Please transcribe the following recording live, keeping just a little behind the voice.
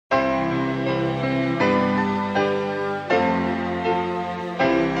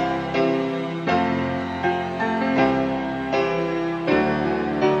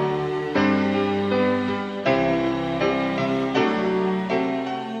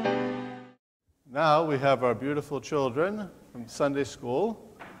Now we have our beautiful children from Sunday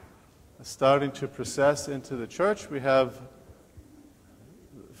school starting to process into the church. We have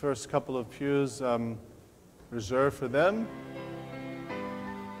the first couple of pews reserved for them.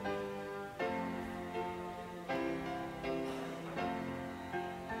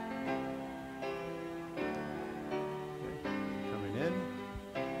 Coming in.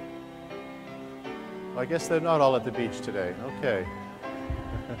 Well, I guess they're not all at the beach today. Okay.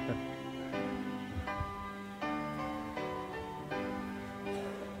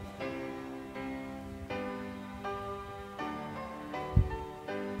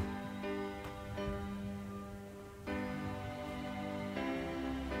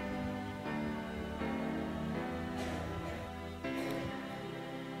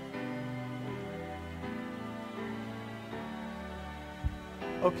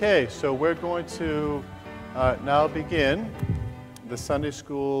 Okay, so we're going to now begin the Sunday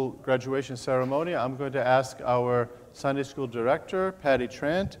school graduation ceremony. I'm going to ask our Sunday school director, Patty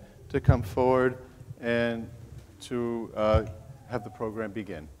Trent, to come forward and to have the program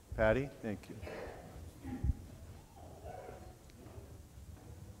begin. Patty, thank you.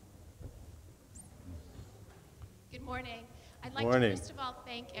 Good morning. I'd like to first of all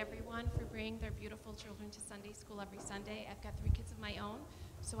thank everyone for bringing their beautiful children to Sunday school every Sunday. I've got 3 kids of my own,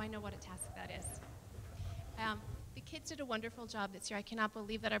 so I know what a task that is. The kids did a wonderful job this year. I cannot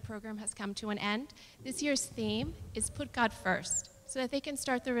believe that our program has come to an end. This year's theme is Put God First, so that they can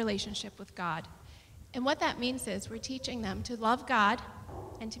start their relationship with God. And what that means is we're teaching them to love God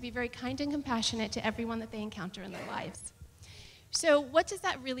and to be very kind and compassionate to everyone that they encounter in their lives. So what does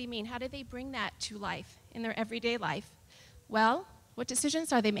that really mean? How do they bring that to life in their everyday life? Well, what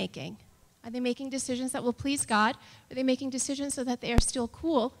decisions are they making? Are they making decisions that will please God? Are they making decisions so that they are still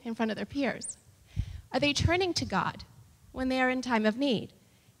cool in front of their peers? Are they turning to God when they are in time of need?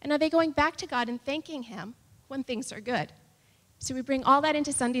 And are they going back to God and thanking Him when things are good? So we bring all that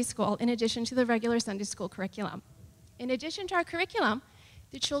into Sunday school in addition to the regular Sunday school curriculum. In addition to our curriculum,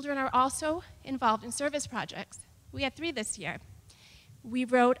 the children are also involved in service projects. We had 3 this year. We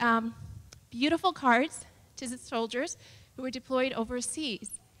wrote beautiful cards to the soldiers who were deployed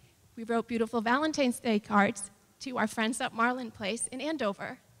overseas. We wrote beautiful Valentine's Day cards to our friends at Marlin Place in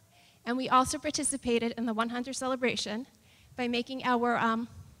Andover. And we also participated in the 100 celebration by making our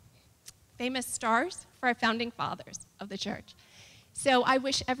famous stars for our founding fathers of the church. So I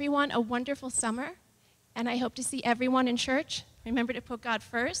wish everyone a wonderful summer, and I hope to see everyone in church. Remember to put God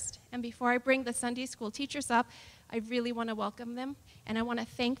first. And before I bring the Sunday school teachers up, I really want to welcome them, and I want to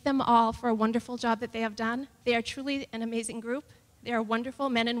thank them all for a wonderful job that they have done. They are truly an amazing group. They are wonderful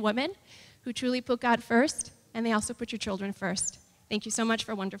men and women who truly put God first, and they also put your children first. Thank you so much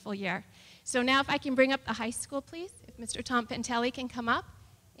for a wonderful year. So now if I can bring up the high school, please. If Mr. Tom Pentelli can come up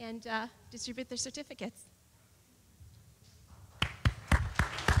and distribute their certificates.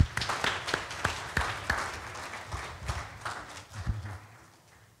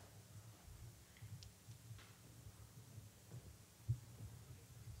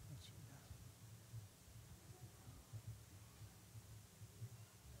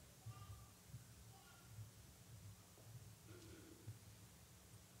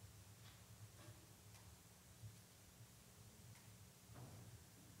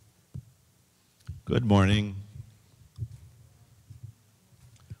 Good morning.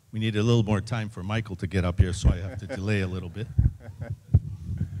 We need a little more time for Michael to get up here, so I have to delay a little bit.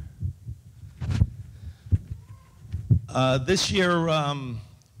 This year,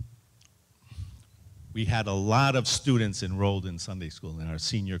 we had a lot of students enrolled in Sunday school in our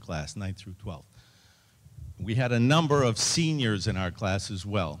senior class, 9th through 12th. We had a number of seniors in our class as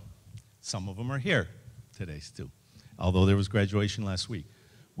well. Some of them are here today still, although there was graduation last week.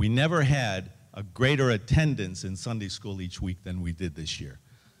 We never had a greater attendance in Sunday school each week than we did this year.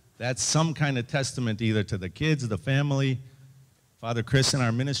 That's some kind of testament either to the kids, the family, Father Chris and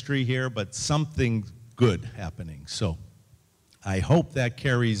our ministry here, but something good happening. So I hope that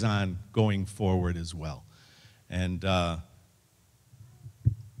carries on going forward as well. And the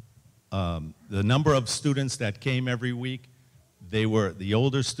number of students that came every week, the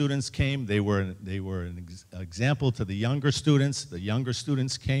older students came, they were an example to the younger students. The younger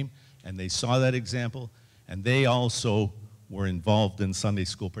students came, and they saw that example, and they also were involved in Sunday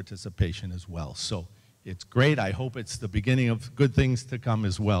school participation as well. So it's great. I hope it's the beginning of good things to come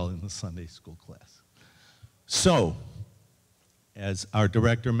as well in the Sunday school class. So, as our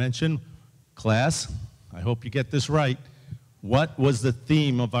director mentioned, class, I hope you get this right. What was the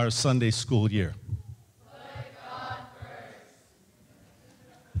theme of our Sunday school year?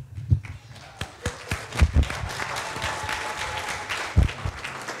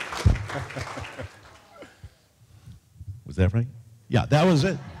 Was that right? Yeah, that was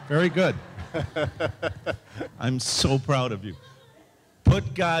it. Very good. I'm so proud of you.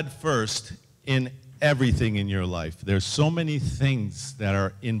 Put God first in everything in your life. There's so many things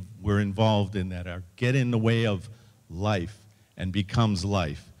that we're involved in that get in the way of life and becomes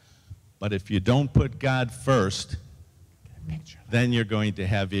life. But if you don't put God first, then you're going to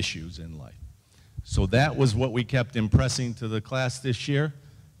have issues in life. So that was what we kept impressing to the class this year.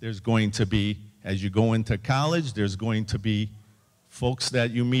 There's going to be, as you go into college, there's going to be folks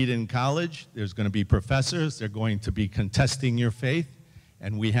that you meet in college. There's going to be professors. They're going to be contesting your faith,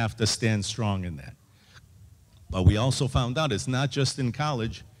 and we have to stand strong in that. But we also found out it's not just in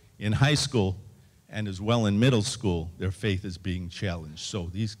college, in high school, and as well in middle school, their faith is being challenged. So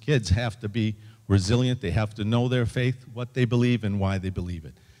these kids have to be resilient. They have to know their faith, what they believe, and why they believe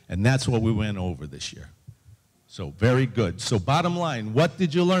it. And that's what we went over this year. So very good. So bottom line, what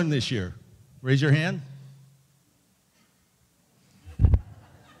did you learn this year? Raise your hand.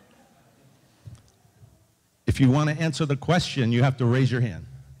 If you want to answer the question, you have to raise your hand.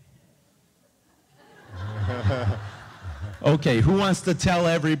 Okay, who wants to tell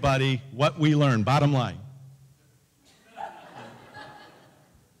everybody what we learned? Bottom line.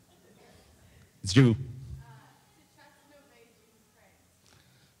 It's you.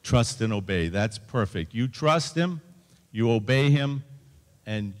 Trust and obey. That's perfect. You trust him, you obey him,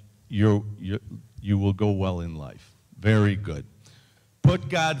 and you will go well in life. Very good. Put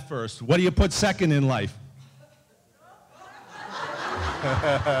God first. What do you put second in life?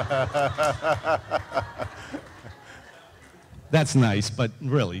 That's nice, but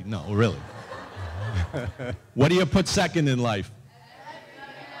really, no, really. What do you put second in life?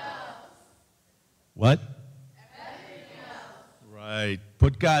 Everything else. What? Everything else. Right.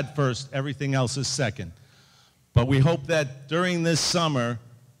 Put God first, everything else is second. But we hope that during this summer,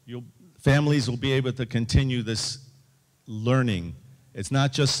 families will be able to continue this learning. It's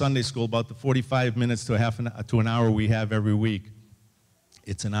not just Sunday school, about the 45 minutes to an hour we have every week.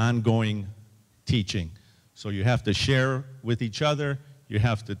 It's an ongoing teaching. So you have to share with each other, you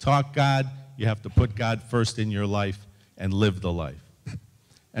have to talk God, you have to put God first in your life and live the life.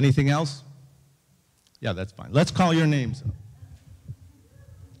 Anything else? Yeah, that's fine. Let's call your names.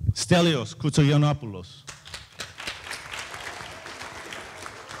 Stelios Koutsoyanopoulos.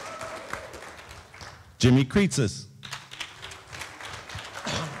 Jimmy Kritsis.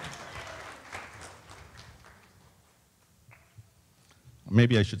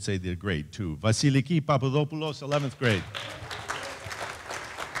 Maybe I should say the grade, too. Vasiliki Papadopoulos, 11th grade.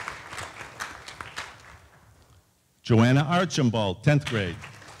 Joanna Archibald, 10th grade.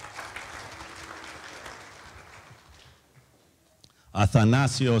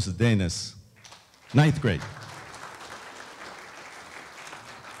 Athanasios Denis, 9th grade.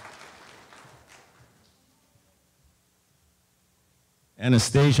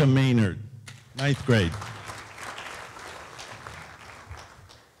 Anastasia Maynard, 9th grade.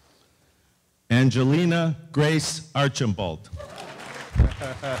 Angelina Grace Archibald.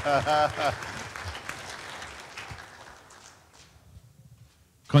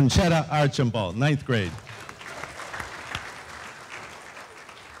 Conchetta Archibald, 9th grade.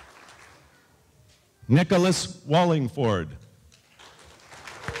 Nicholas Wallingford.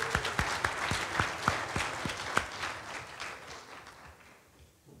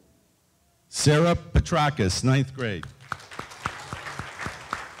 Sarah Petrakis, 9th grade.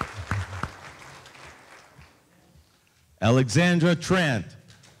 Alexandra Trant,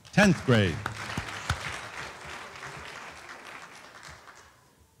 10th grade.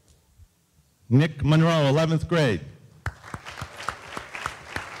 Nick Monroe, 11th grade.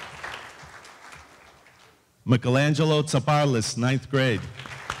 Michelangelo Tsaparlis, 9th grade.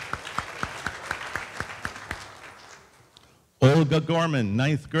 Olga Gorman,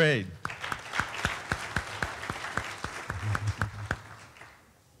 9th grade.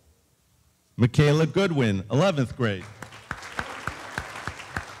 Michaela Goodwin, 11th grade.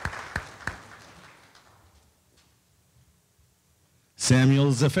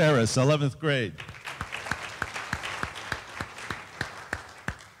 Samuel Zafaris, 11th grade.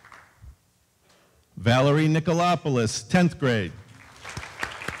 Valerie Nicolopoulos, 10th grade.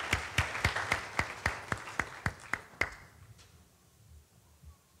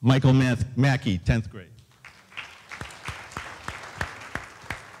 Michael Mackey, 10th grade.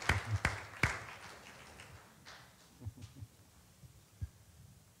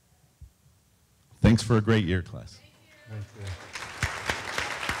 Thanks for a great year, class. Thank you.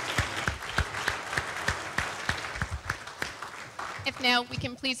 If now we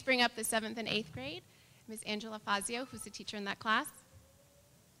can please bring up the 7th and 8th grade, Ms. Angela Fazio, who's the teacher in that class.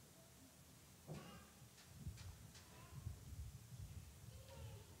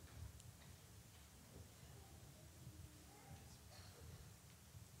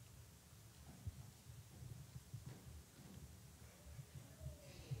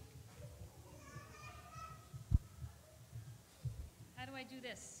 do I do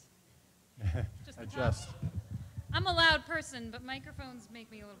this? Just the Adjust. top? I'm a loud person, but microphones make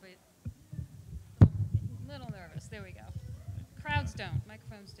me a little nervous. There we go. Crowds don't.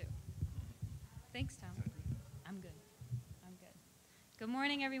 Microphones do. Thanks, Tom. I'm good. I'm good. Good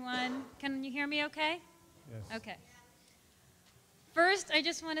morning, everyone. Can you hear me okay? Yes. Okay. First, I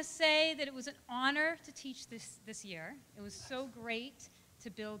just want to say that it was an honor to teach this year. It was so great to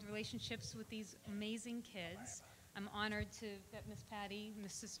build relationships with these amazing kids. I'm honored that Miss Patty,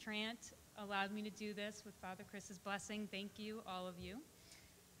 Mrs. Trant, allowed me to do this with Father Chris's blessing. Thank you, all of you.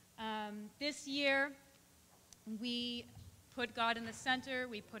 This year, we put God in the center.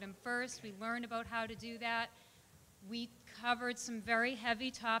 We put him first. We learned about how to do that. We covered some very heavy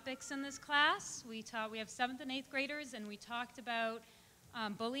topics in this class. We have 7th and 8th graders, and we talked about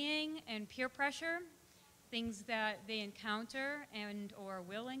bullying and peer pressure, things that they encounter and or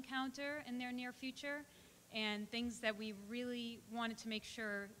will encounter in their near future, and things that we really wanted to make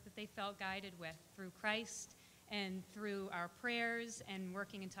sure that they felt guided with through Christ and through our prayers and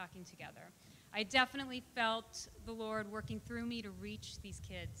working and talking together. I definitely felt the Lord working through me to reach these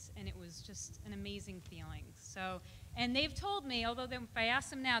kids, and it was just an amazing feeling. So, and they've told me, although if I ask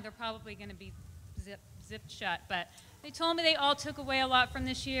them now, they're probably going to be zipped shut, but they told me they all took away a lot from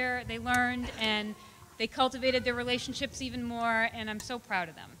this year. They learned, and they cultivated their relationships even more, and I'm so proud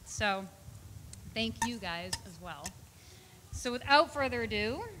of them. So, thank you guys as well. So without further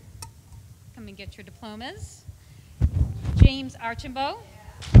ado, come and get your diplomas. James Archambault.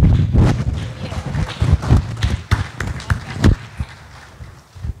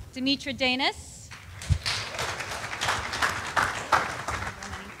 Dimitra Danis.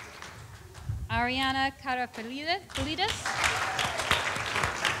 Ariana Karafalidis.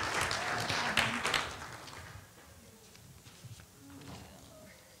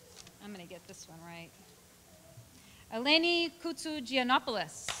 I'm going to get this one right. Eleni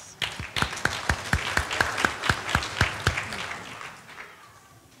Koutsu-Giannopoulos.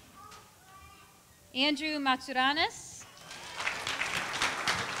 Andrew Matsuranis.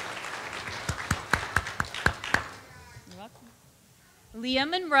 You're welcome. Leah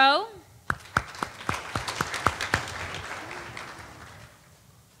Monroe.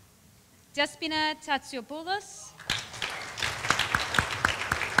 Despina Tatsiopoulos.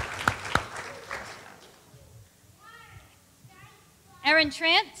 Erin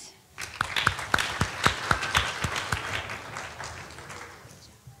Trant.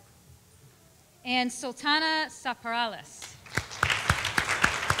 And Sultana Saparalis.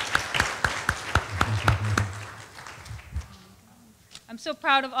 I'm so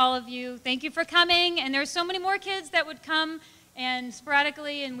proud of all of you. Thank you for coming. And there's so many more kids that would come and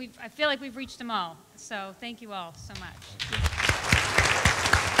sporadically, and I feel like we've reached them all. So thank you all so much.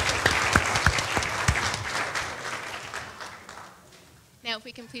 Now, if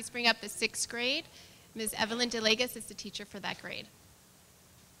we can please bring up the 6th grade. Ms. Evelyn DeLagus is the teacher for that grade.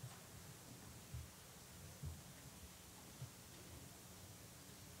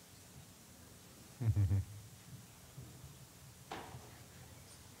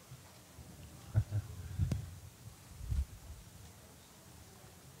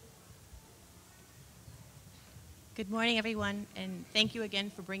 Good morning, everyone, and thank you again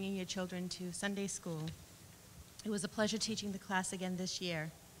for bringing your children to Sunday school. It was a pleasure teaching the class again this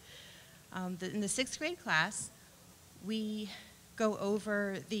year. In the 6th grade class, we go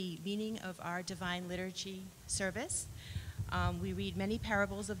over the meaning of our Divine Liturgy service. We read many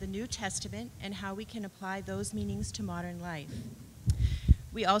parables of the New Testament and how we can apply those meanings to modern life.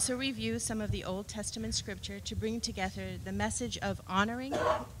 We also review some of the Old Testament scripture to bring together the message of honoring,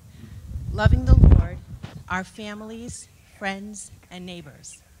 loving the Lord, our families, friends, and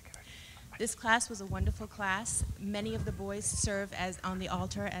neighbors. This class was a wonderful class. Many of the boys serve on the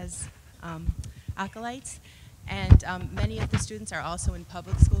altar as acolytes, and many of the students are also in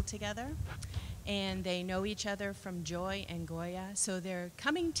public school together, and they know each other from Joy and Goya, so they're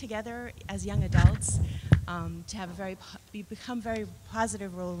coming together as young adults to have become very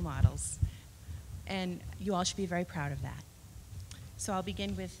positive role models, and you all should be very proud of that. So I'll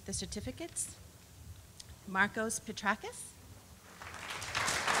begin with the certificates. Marcos Petrakis.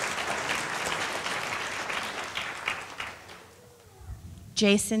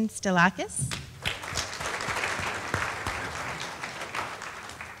 Jason Stelakis.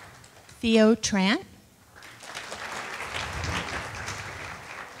 Theo Trant.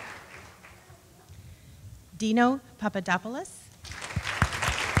 Dino Papadopoulos.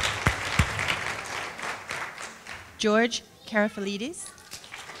 George Karafalidis.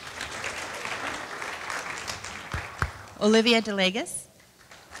 Olivia DeLagus.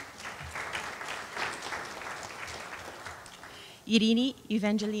 Irini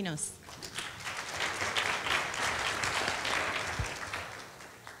Evangelinos.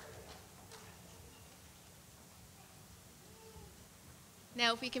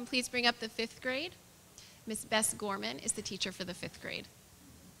 Now, if we can please bring up the 5th grade. Miss Bess Gorman is the teacher for the 5th grade.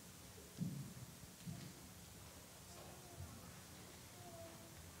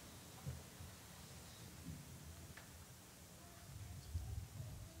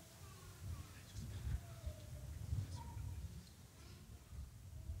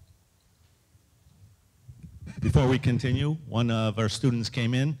 Before we continue, one of our students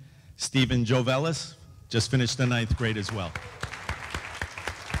came in, Stephen Jovelis, just finished the 9th grade as well.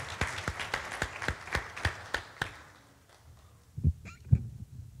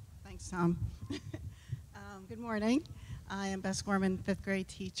 Thanks, Tom. Good morning. I am Bess Gorman, 5th grade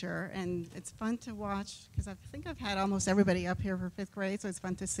teacher, and it's fun to watch because I think I've had almost everybody up here for 5th grade, so it's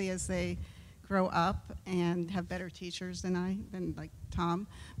fun to see as they grow up and have better teachers than like Tom.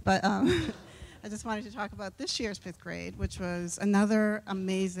 But I just wanted to talk about this year's 5th grade, which was another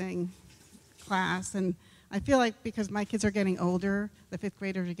amazing class. And I feel like because my kids are getting older, the 5th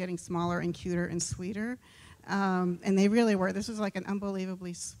graders are getting smaller and cuter and sweeter. And they really were. This was like an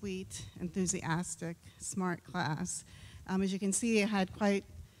unbelievably sweet, enthusiastic, smart class. As you can see, it had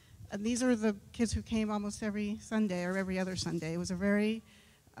these are the kids who came almost every Sunday or every other Sunday. It was a very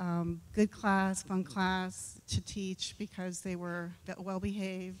good class, fun class to teach because they were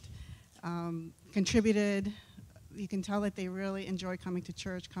well-behaved, contributed. You can tell that they really enjoy coming to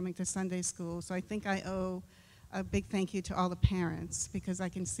church, coming to Sunday school. So I think I owe a big thank you to all the parents because I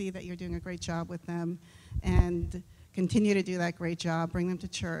can see that you're doing a great job with them and continue to do that great job. Bring them to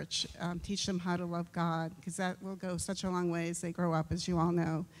church, teach them how to love God because that will go such a long way as they grow up, as you all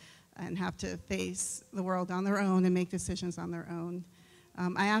know, and have to face the world on their own and make decisions on their own.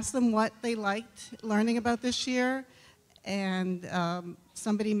 I asked them what they liked learning about this year, and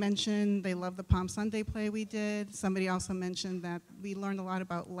somebody mentioned they loved the Palm Sunday play we did. Somebody also mentioned that we learned a lot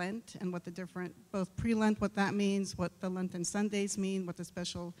about Lent and what the different, both pre-Lent, what that means, what the Lenten Sundays mean, what the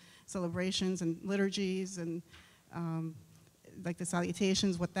special celebrations and liturgies and like the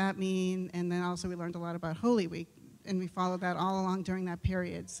salutations, what that mean, and then also we learned a lot about Holy Week, and we followed that all along during that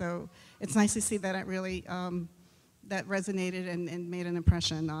period. So it's nice to see that it really that resonated and made an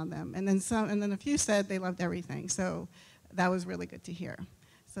impression on them. And then a few said they loved everything. So that was really good to hear.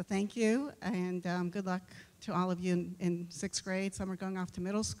 So thank you, and good luck to all of you in 6th grade. Some are going off to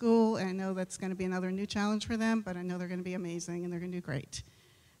middle school, and I know that's going to be another new challenge for them, but I know they're going to be amazing, and they're going to do great.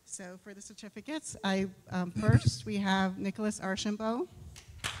 So for the certificates, first we have Nicholas Archambault,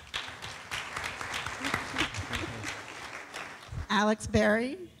 Alex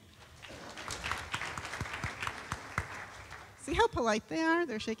Berry. See how polite they are?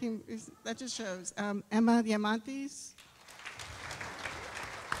 They're shaking. That just shows. Emma Diamantes.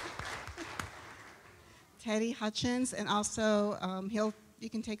 Teddy Hutchins, and also you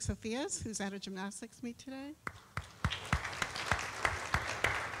can take Sophia's, who's at a gymnastics meet today.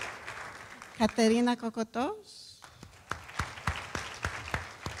 Caterina Cocotos.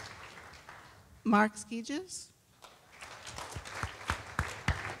 Mark Skigis.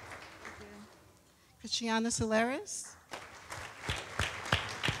 Christiana Solaris.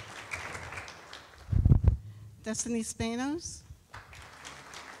 Destiny Spanos.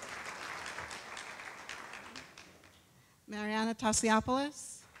 Mariana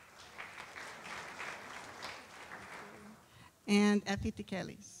Tasiopoulos. And Effie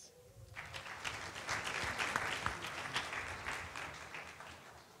Tikelis.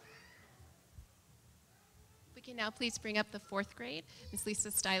 We can now please bring up the 4th grade. Ms. Lisa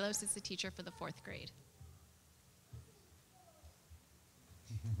Stylos is the teacher for the 4th grade.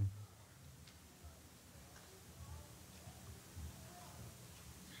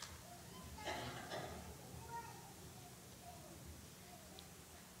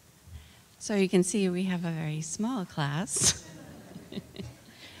 So you can see we have a very small class,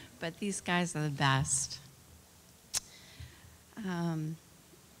 but these guys are the best. I'm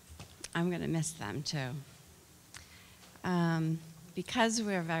going to miss them too. Because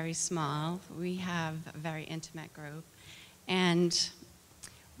we're very small, we have a very intimate group, and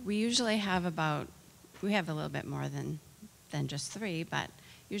we usually have we have a little bit more than just 3, but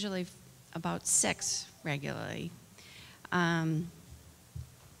usually about 6 regularly.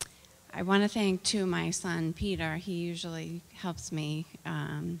 I want to thank, too, my son, Peter. He usually helps me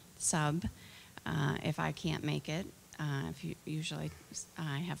sub if I can't make it. Usually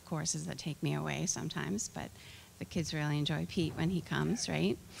I have courses that take me away sometimes, but the kids really enjoy Pete when he comes,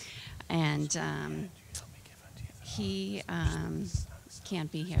 right? And he can't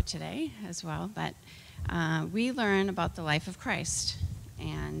be here today as well, but we learn about the life of Christ.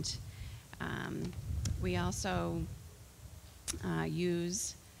 And we also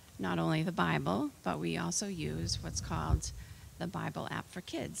use not only the Bible, but we also use what's called the Bible app for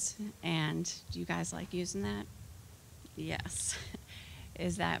kids. And do you guys like using that? Yes.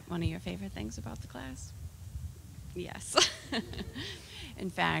 Is that one of your favorite things about the class? Yes. In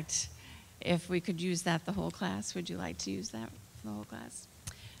fact, if we could use that the whole class, would you like to use that for the whole class?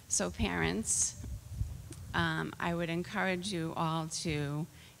 So parents, I would encourage you all to,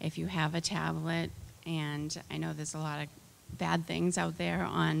 if you have a tablet, and I know there's a lot of bad things out there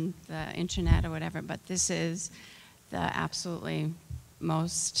on the internet or whatever, but this is the absolutely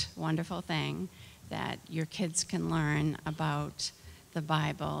most wonderful thing that your kids can learn about the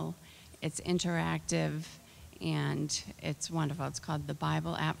Bible. It's interactive and it's wonderful. It's called the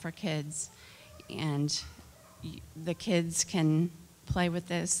Bible app for kids, and the kids can play with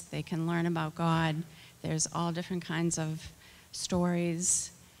this. They can learn about God. There's all different kinds of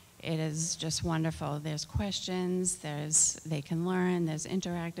stories. It is just wonderful. There's questions, they can learn, there's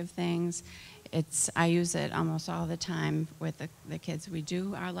interactive things. I use it almost all the time with the kids. We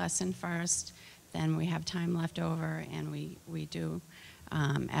do our lesson first, then we have time left over, and we do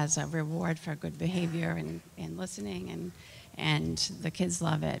as a reward for good behavior and listening, and the kids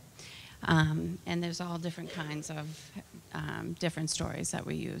love it. And there's all different kinds of different stories that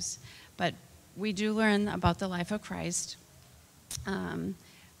we use. But we do learn about the life of Christ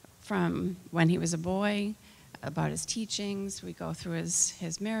from when he was a boy, about his teachings. We go through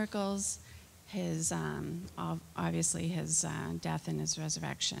his miracles, obviously his death and his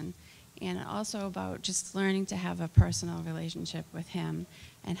resurrection, and also about just learning to have a personal relationship with him,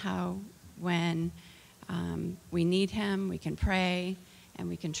 and how when we need him, we can pray and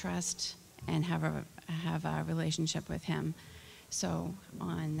we can trust and have a relationship with him. So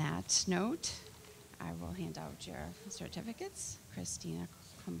on that note, I will hand out your certificates. Christina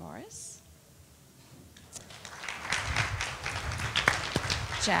Comboris,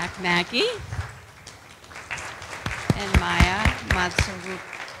 Jack Mackey, and Maya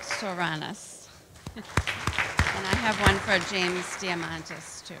Matsurup-Soranas. And I have one for James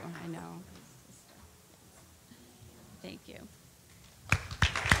Diamantis, too, I know. Thank you.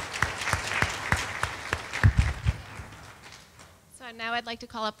 So now I'd like to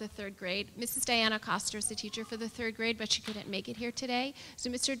call up the third grade. Mrs. Diana Coster is the teacher for the third grade, but she couldn't make it here today. So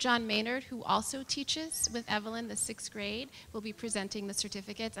Mr. John Maynard, who also teaches with Evelyn the sixth grade, will be presenting the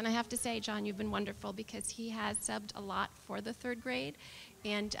certificates. And I have to say, John, you've been wonderful because he has subbed a lot for the third grade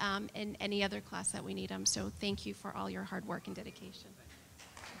and in any other class that we need him. So thank you for all your hard work and dedication.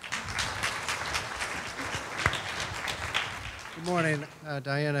 Good morning.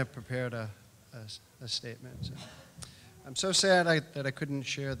 Diana prepared a statement. So. I'm so sad that I couldn't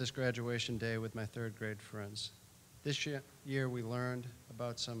share this graduation day with my third grade friends. This year we learned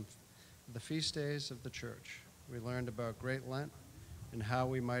about some of the feast days of the church. We learned about Great Lent and how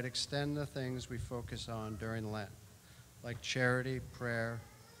we might extend the things we focus on during Lent, like charity, prayer,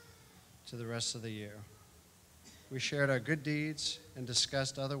 to the rest of the year. We shared our good deeds and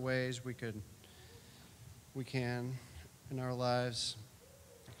discussed other ways we can in our lives,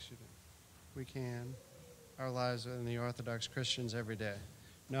 our lives in the Orthodox Christians every day,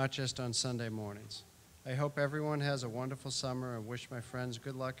 not just on Sunday mornings. I hope everyone has a wonderful summer and wish my friends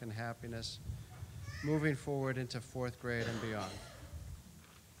good luck and happiness moving forward into fourth grade and beyond.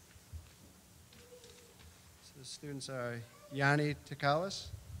 So the students are Yanni Takalis,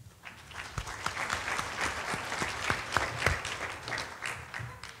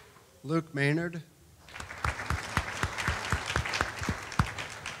 Luke Maynard,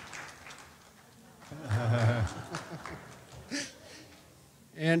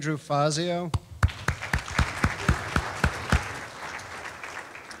 Andrew Fazio,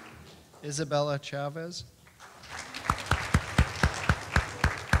 Isabella Chavez,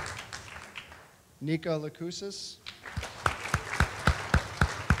 Nico Lacoussis,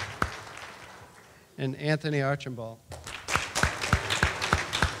 and Anthony Archibald.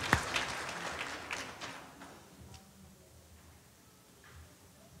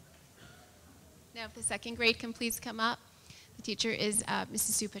 Now, if the second grade can please come up. The teacher is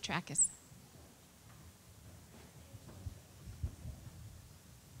Mrs. Sue Petrakis.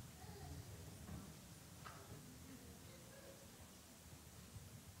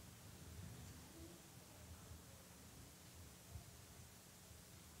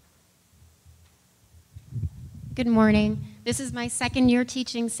 Good morning. This is my second year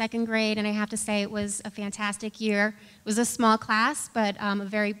teaching second grade, and I have to say it was a fantastic year. It was a small class, but a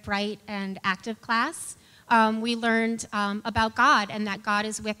very bright and active class. we learned about God and that God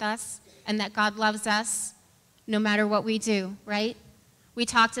is with us and that God loves us no matter what we do, right? We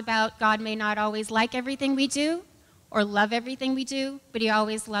talked about God may not always like everything we do or love everything we do, but he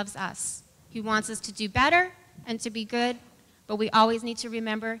always loves us. He wants us to do better and to be good, but we always need to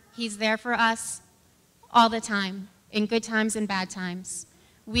remember he's there for us all the time, in good times and bad times.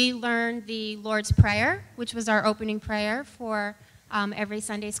 We learned the Lord's Prayer, which was our opening prayer for every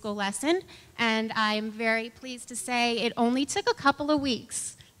Sunday school lesson, and I'm very pleased to say it only took a couple of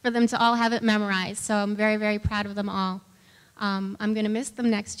weeks for them to all have it memorized, so I'm very, very proud of them all. I'm going to miss them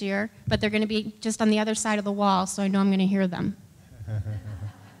next year, but they're going to be just on the other side of the wall, so I know I'm going to hear them.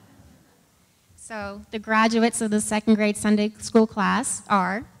 So the graduates of the second grade Sunday school class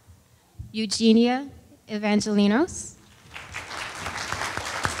are Eugenia Evangelinos,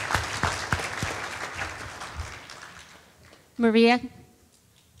 Maria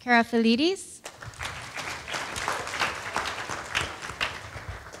Karafilidis,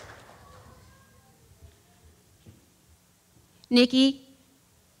 Nikki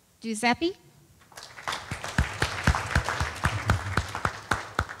Giuseppe,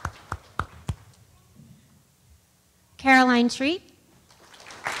 Caroline Treat,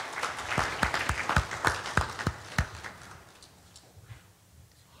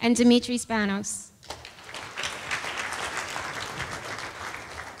 and Dimitri Spanos.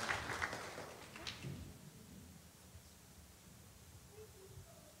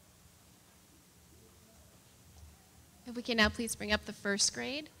 If we can now please bring up the first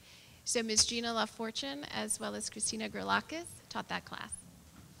grade. So Ms. Gina LaFortune as well as Christina Gerlakis taught that class.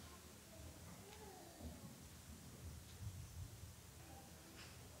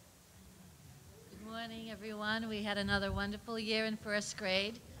 Good morning, everyone. We had another wonderful year in first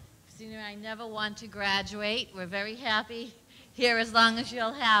grade. Christina and I never want to graduate. We're very happy here as long as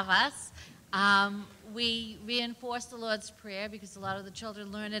you'll have us. We reinforced the Lord's Prayer because a lot of the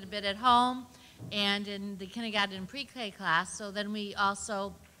children learn it a bit at home and in the kindergarten and pre-K class. So then we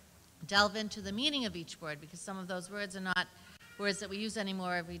also delve into the meaning of each word because some of those words are not words that we use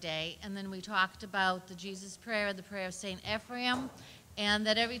anymore every day. And then we talked about the Jesus Prayer, the prayer of St. Ephraim, and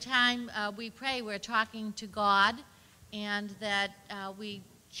that every time we pray, we're talking to God, and that we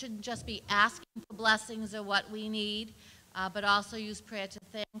shouldn't just be asking for blessings or what we need, but also use prayer to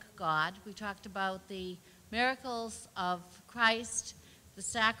thank God. We talked about the miracles of Christ, the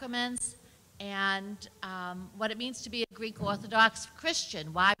sacraments, and what it means to be a Greek Orthodox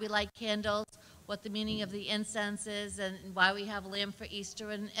Christian, why we light candles, what the meaning of the incense is, and why we have lamb for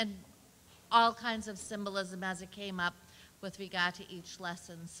Easter, and all kinds of symbolism as it came up with regard to each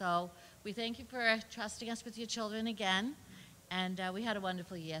lesson. So we thank you for trusting us with your children again, and we had a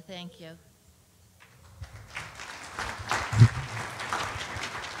wonderful year. Thank you.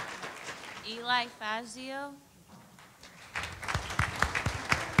 Eli Fazio.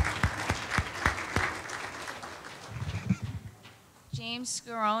 James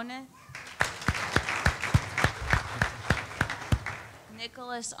Scarona.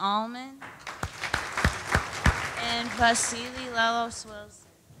 Nicholas Allman. And Vasily Lelos Wilson.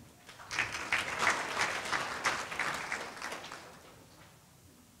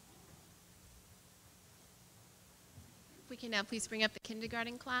 We can now please bring up the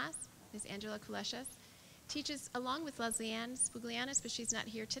kindergarten class. Ms. Angela Kuleshas teaches along with Leslie Ann Spuglianis, but she's not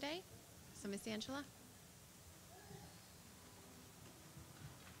here today. So Ms. Angela.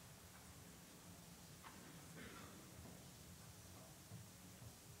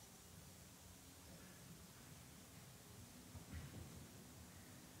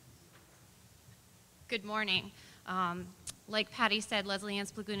 Good morning. Like Patty said, Leslie Ann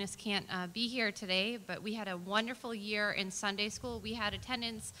Spuglianis can't be here today, but we had a wonderful year in Sunday school. We had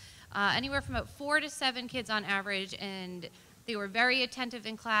attendance anywhere from about 4 to 7 kids on average, and they were very attentive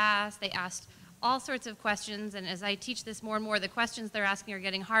in class. They asked all sorts of questions, and as I teach this more and more, the questions they're asking are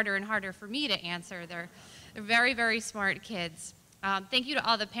getting harder and harder for me to answer. They're very, very smart kids. Thank you to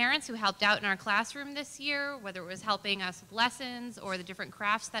all the parents who helped out in our classroom this year, whether it was helping us with lessons or the different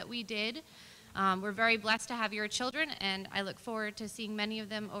crafts that we did. We're very blessed to have your children, and I look forward to seeing many of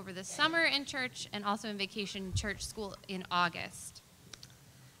them over the summer in church and also in vacation church school in August.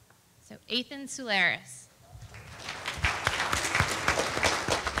 So, Ethan Sularis.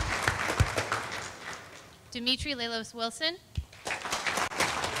 Dimitri Lelos Wilson.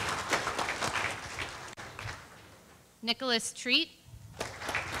 Nicholas Treat.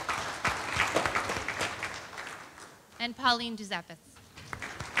 And Pauline Giuseppe.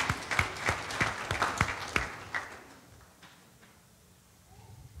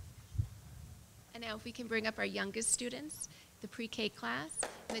 And now if we can bring up our youngest students, the pre-K class.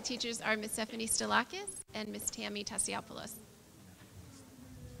 And the teachers are Miss Stephanie Stilakis and Miss Tammy Tasiopoulos.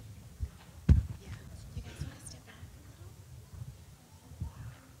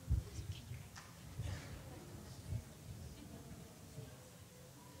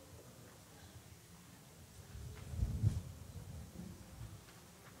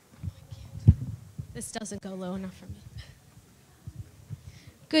 This doesn't go low enough for me.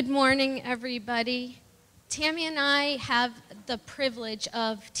 Good morning, everybody. Tammy and I have the privilege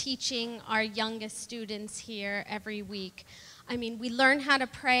of teaching our youngest students here every week. I mean, we learn how to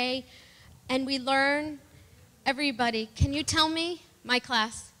pray, and we learn, everybody, can you tell me, my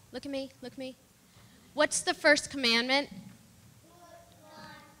class, look at me, what's the first commandment?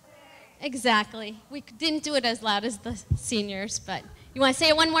 Exactly. We didn't do it as loud as the seniors, but you want to say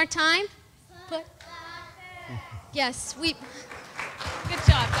it one more time? Put. Yes, good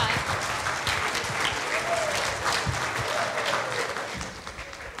job, guys.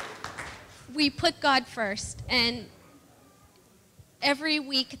 We put God first, and every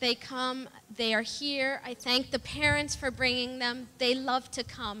week they come, they are here. I thank the parents for bringing them. They love to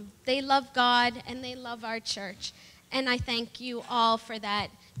come. They love God, and they love our church, and I thank you all for that.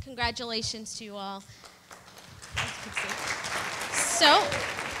 Congratulations to you all. So,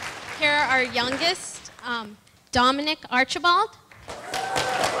 here are our youngest, Dominic Archibald.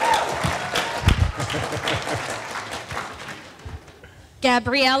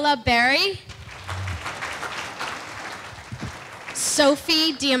 Gabriella Berry.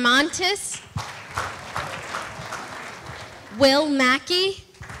 Sophie Diamantis. Will Mackey.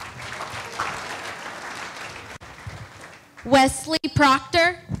 Wesley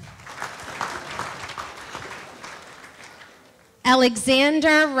Proctor.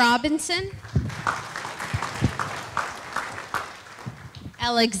 Alexander Robinson.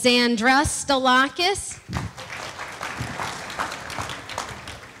 Alexandra Stalakis.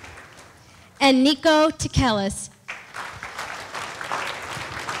 And Nico Tekelis.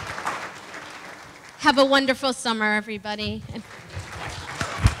 Have a wonderful summer, everybody.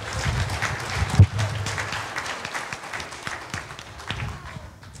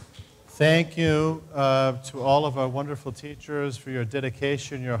 Thank you to all of our wonderful teachers for your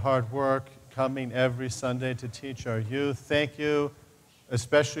dedication, your hard work, coming every Sunday to teach our youth. Thank you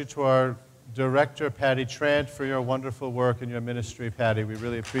especially to our director, Patty Trant, for your wonderful work in your ministry, Patty. We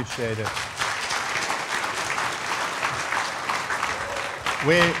really appreciate it.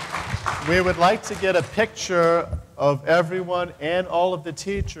 We would like to get a picture of everyone and all of the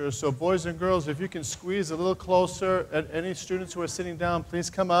teachers. So boys and girls, if you can squeeze a little closer, and any students who are sitting down, please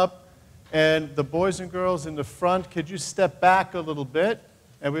come up. And the boys and girls in the front, could you step back a little bit?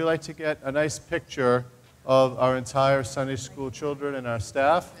 And we'd like to get a nice picture of our entire Sunday school children and our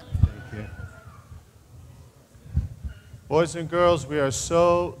staff. Thank you. Boys and girls, we are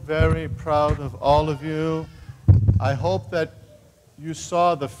so very proud of all of you. I hope that you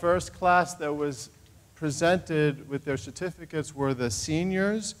saw the first class that was presented with their certificates were the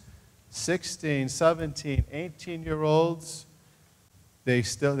seniors, 16, 17, 18-year-olds.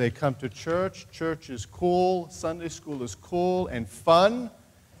 They come to church. Church is cool. Sunday school is cool and fun.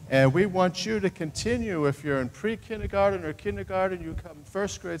 And we want you to continue. If you're in pre-kindergarten or kindergarten, you come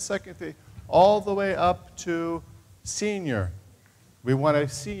first grade, second grade, all the way up to senior. We want to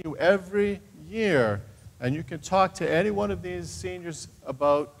see you every year. And you can talk to any one of these seniors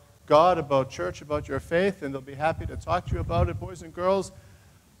about God, about church, about your faith, and they'll be happy to talk to you about it. Boys and girls,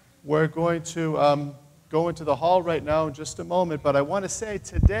 we're going to go into the hall right now in just a moment. But I want to say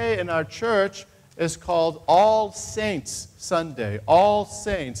today in our church is called All Saints Sunday. All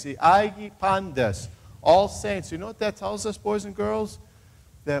Saints. The Agi Pandes. All Saints. You know what that tells us, boys and girls?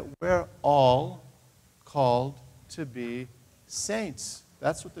 That we're all called to be saints.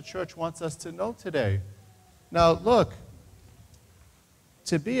 That's what the church wants us to know today. Now, look,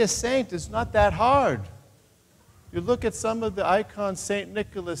 to be a saint is not that hard. You look at some of the icons, St.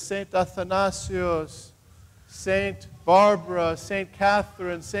 Nicholas, St. Athanasius, St. Barbara, St.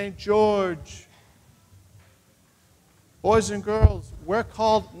 Catherine, St. George. Boys and girls, we're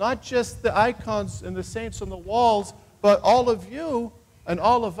called not just the icons and the saints on the walls, but all of you and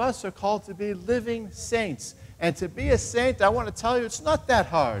all of us are called to be living saints. And to be a saint, I want to tell you, it's not that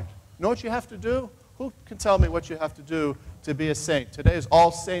hard. You know what you have to do? Who can tell me what you have to do to be a saint? Today is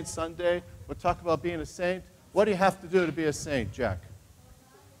All Saints Sunday. We'll talk about being a saint. What do you have to do to be a saint, Jack?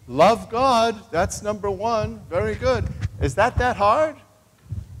 Love God. That's number one. Very good. Is that hard?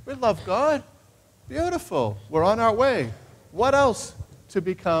 We love God. Beautiful. We're on our way. What else to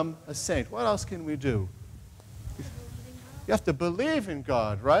become a saint? What else can we do? You have to believe in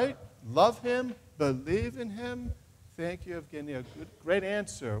God, right? Love Him, believe in Him, Thank you, Evgenia. Great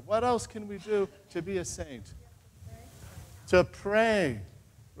answer. What else can we do to be a saint? To pray,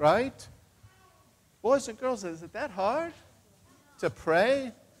 right? Boys and girls, is it that hard to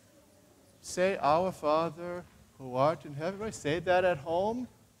pray? Say, Our Father, who art in heaven. Right? Say that at home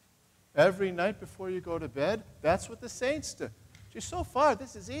every night before you go to bed. That's what the saints do. Gee, so far,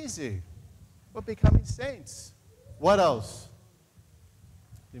 this is easy. We're becoming saints. What else?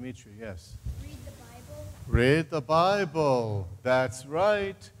 Dimitri, yes. Read the Bible. Read the Bible. That's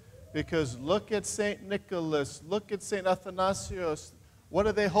right. Because look at St. Nicholas. Look at St. Athanasius. What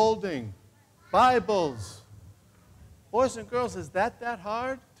are they holding? Bibles. Boys and girls, is that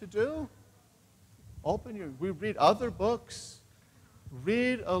hard to do? We read other books.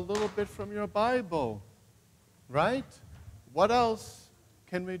 Read a little bit from your Bible. Right? What else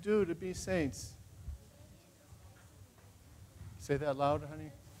can we do to be saints? Say that louder,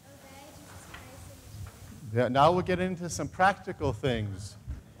 honey. Yeah, now we're getting into some practical things.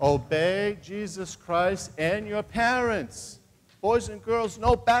 Obey Jesus Christ and your parents. Boys and girls,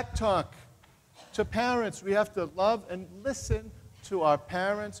 no back talk to parents. We have to love and listen to our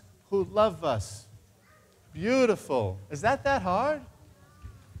parents who love us. Beautiful. Is that hard?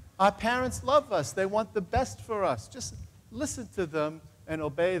 Our parents love us. They want the best for us. Just listen to them and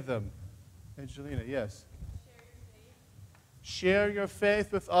obey them. Angelina, yes? Share your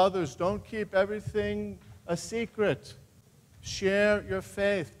faith with others. Don't keep everything a secret. Share your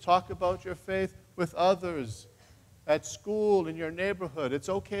faith. Talk about your faith with others. At school, in your neighborhood. It's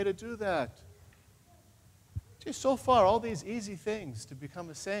okay to do that. Gee, so far, all these easy things to become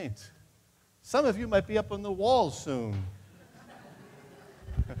a saint. Some of you might be up on the wall soon.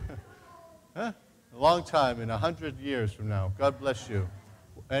 Huh? A long time, in 100 years from now. God bless you.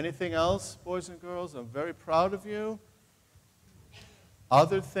 Anything else, boys and girls? I'm very proud of you.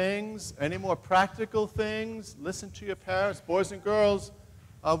 Other things? Any more practical things? Listen to your parents. Boys and girls,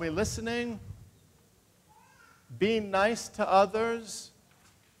 are we listening? Being nice to others.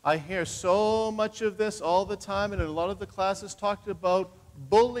 I hear so much of this all the time, and in a lot of the classes talked about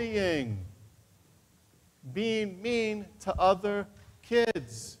bullying. Being mean to other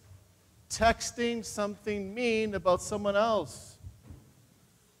kids. Texting something mean about someone else.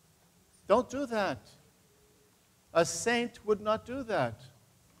 Don't do that. A saint would not do that.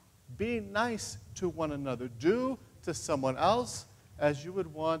 Be nice to one another. Do to someone else as you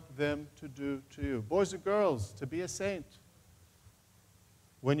would want them to do to you. Boys and girls, to be a saint.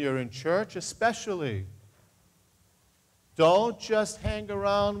 When you're in church especially, don't just hang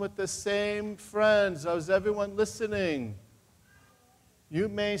around with the same friends. Is everyone listening? You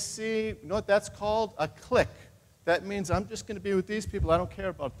may see, you know what that's called? A clique. That means I'm just going to be with these people. I don't care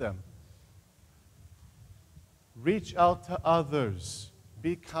about them. Reach out to others.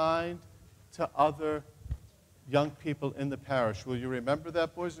 Be kind to other young people in the parish. Will you remember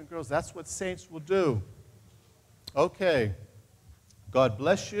that, boys and girls? That's what saints will do. Okay. God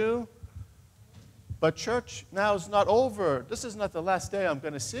bless you. But church now is not over. This is not the last day I'm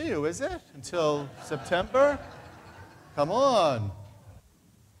going to see you, is it? Until September? Come on.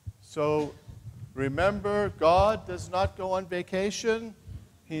 So remember, God does not go on vacation.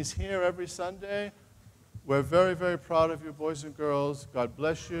 He's here every Sunday. We're very, very proud of you, boys and girls. God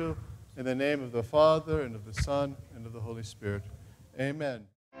bless you. In the name of the Father, and of the Son, and of the Holy Spirit. Amen.